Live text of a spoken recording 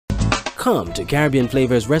Come to Caribbean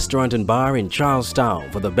Flavors Restaurant and Bar in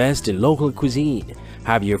Charlestown for the best in local cuisine.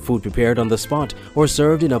 Have your food prepared on the spot or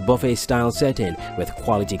served in a buffet-style setting with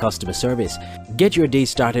quality customer service. Get your day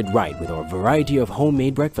started right with our variety of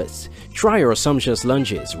homemade breakfasts. Try our sumptuous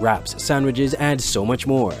lunches, wraps, sandwiches, and so much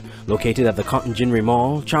more. Located at the Cotton Ginnery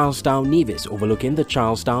Mall, Charlestown, Nevis, overlooking the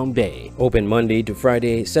Charlestown Bay. Open Monday to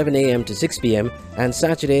Friday, 7 a.m. to 6 p.m. and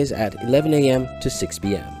Saturdays at 11 a.m. to 6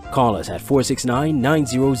 p.m. Call us at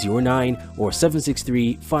 469-9009 or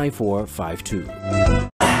 763-5452.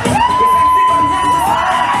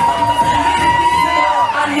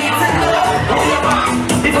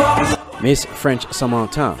 Miss French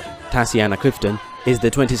Saint-Martin, Tatiana Clifton, is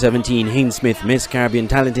the 2017 Haynes Smith Miss Caribbean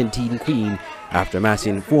Talented Teen Queen after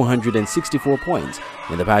amassing 464 points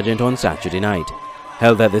in the pageant on Saturday night.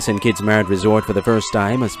 Held at the St. Kitts Marriott Resort for the first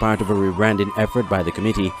time as part of a rebranding effort by the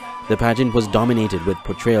committee, the pageant was dominated with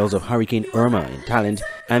portrayals of Hurricane Irma in talent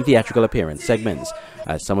and theatrical appearance segments,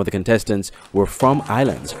 as some of the contestants were from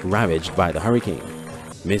islands ravaged by the hurricane.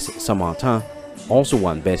 Miss Saint-Martin also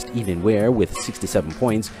won Best Evening Wear with 67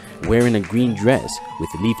 points, wearing a green dress with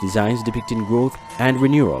leaf designs depicting growth and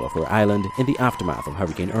renewal of her island in the aftermath of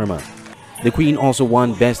Hurricane Irma. The Queen also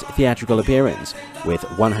won Best Theatrical Appearance with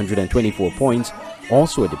 124 points,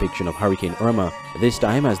 also a depiction of Hurricane Irma, this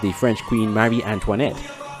time as the French Queen Marie Antoinette,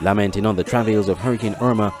 lamenting on the travails of Hurricane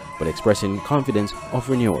Irma but expressing confidence of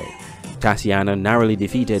renewal. Tatiana narrowly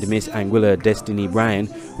defeated Miss Anguilla Destiny Bryan,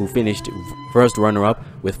 who finished first runner-up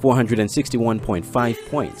with 461.5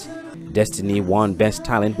 points. Destiny won Best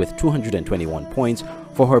Talent with 221 points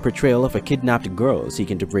for her portrayal of a kidnapped girl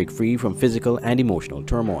seeking to break free from physical and emotional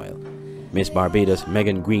turmoil. Miss Barbados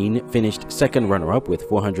Megan Green finished second runner-up with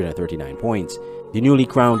 439 points. The newly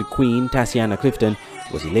crowned Queen, Tatiana Clifton,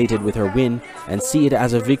 was elated with her win and see it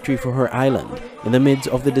as a victory for her island in the midst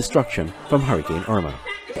of the destruction from Hurricane Irma.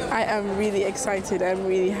 I am really excited, I'm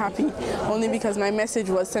really happy, only because my message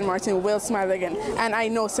was St. Martin will smile again, and I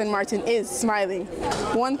know St. Martin is smiling.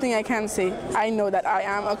 One thing I can say, I know that I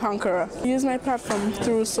am a conqueror. I use my platform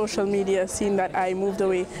through social media, seeing that I moved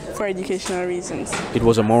away for educational reasons. It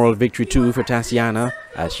was a moral victory too for Tatiana,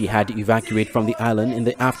 as she had to evacuate from the island in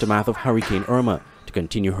the aftermath of Hurricane Irma to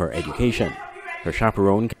continue her education. Her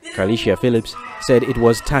chaperone, Carlicia Phillips, said it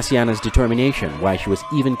was Tatiana's determination why she was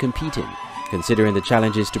even competing, considering the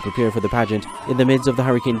challenges to prepare for the pageant in the midst of the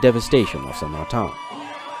hurricane devastation of St. Martin.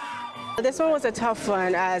 This one was a tough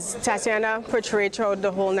one, as Tatiana portrayed throughout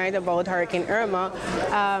the whole night about Hurricane Irma.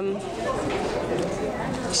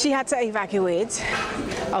 She had to evacuate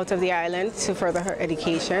out of the island to further her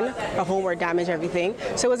education. Her home were damaged, everything.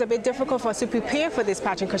 So it was a bit difficult for us to prepare for this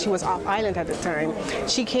pageant because she was off island at the time.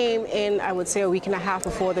 She came in, I would say, a week and a half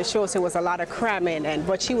before the show, so it was a lot of cramming,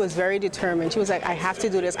 but she was very determined. She was like, I have to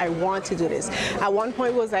do this, I want to do this. At one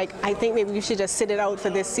point was like, I think maybe we should just sit it out for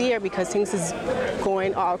this year because things is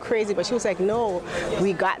going all crazy. But she was like, no,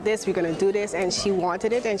 we got this, we're gonna do this. And she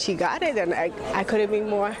wanted it and she got it, and I couldn't be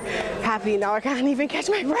more happy. Now I can't even catch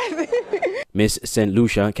my breath. Miss St.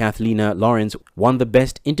 Lucia Kathlina Lawrence won the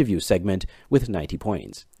Best Interview segment with 90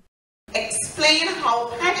 points. Explain how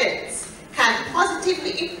pageants can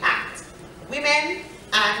positively impact women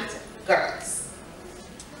and girls.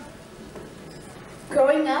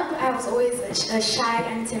 Growing up, I was always a shy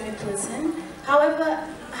and timid person. However,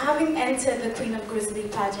 having entered the Queen of Grizzly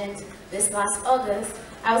pageant this last August,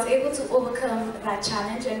 I was able to overcome that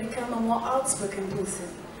challenge and become a more outspoken person.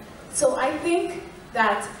 So I think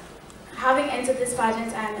that having entered this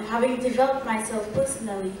pageant and having developed myself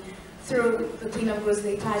personally through the Queen of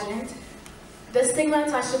Grizzly pageant, the stigma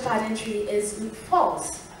attached to pageantry is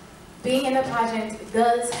false. Being in a pageant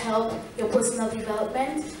does help your personal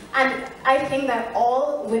development, and I think that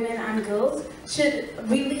all women and girls should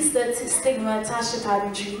release the stigma attached to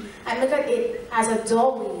pageantry and look at it as a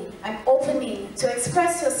doorway, an opening to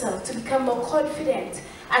express yourself, to become more confident,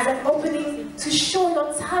 as an opening to show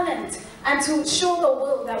your talent and to show the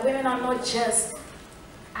world that women are not just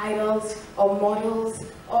idols or models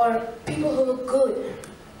or people who look good.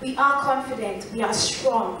 We are confident, we are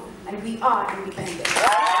strong, and we are independent.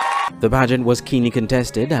 The pageant was keenly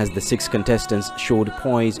contested as the 6 contestants showed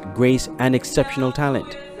poise, grace, and exceptional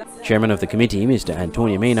talent. Chairman of the committee, Mr.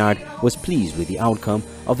 Antonio Maynard, was pleased with the outcome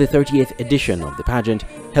of the 38th edition of the pageant,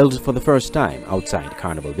 held for the first time outside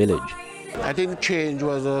Carnival Village. I think change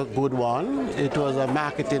was a good one. It was a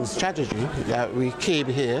marketing strategy that we came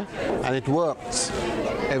here and it worked.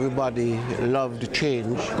 Everybody loved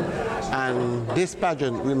change, and this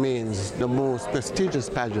pageant remains the most prestigious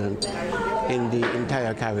pageant in the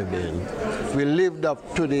entire Caribbean. We lived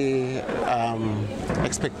up to the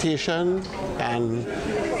expectation, and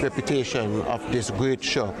reputation of this great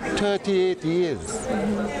show. 38 years.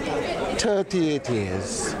 38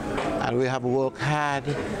 years. And we have worked hard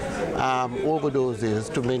over those years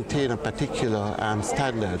to maintain a particular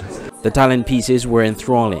standard. The talent pieces were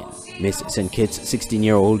enthralling. Miss St. Kitts'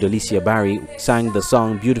 16-year-old Alicia Barry sang the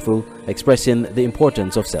song Beautiful, expressing the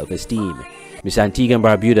importance of self-esteem. Miss Antigua and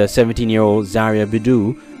Barbuda 17-year-old Zaria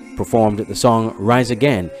Bidu performed the song Rise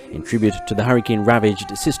Again in tribute to the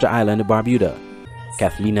hurricane-ravaged sister island Barbuda.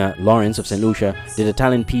 Kathlina Lawrence of St. Lucia did a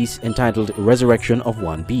talent piece entitled Resurrection of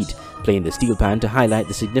One Beat, playing the steel pan to highlight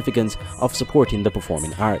the significance of supporting the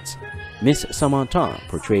performing arts. Miss Samantan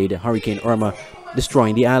portrayed Hurricane Irma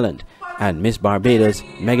destroying the island, and Miss Barbados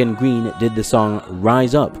Megan Green did the song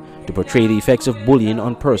Rise Up to portray the effects of bullying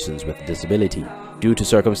on persons with disability. Due to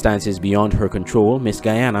circumstances beyond her control, Miss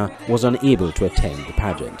Guyana was unable to attend the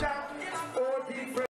pageant.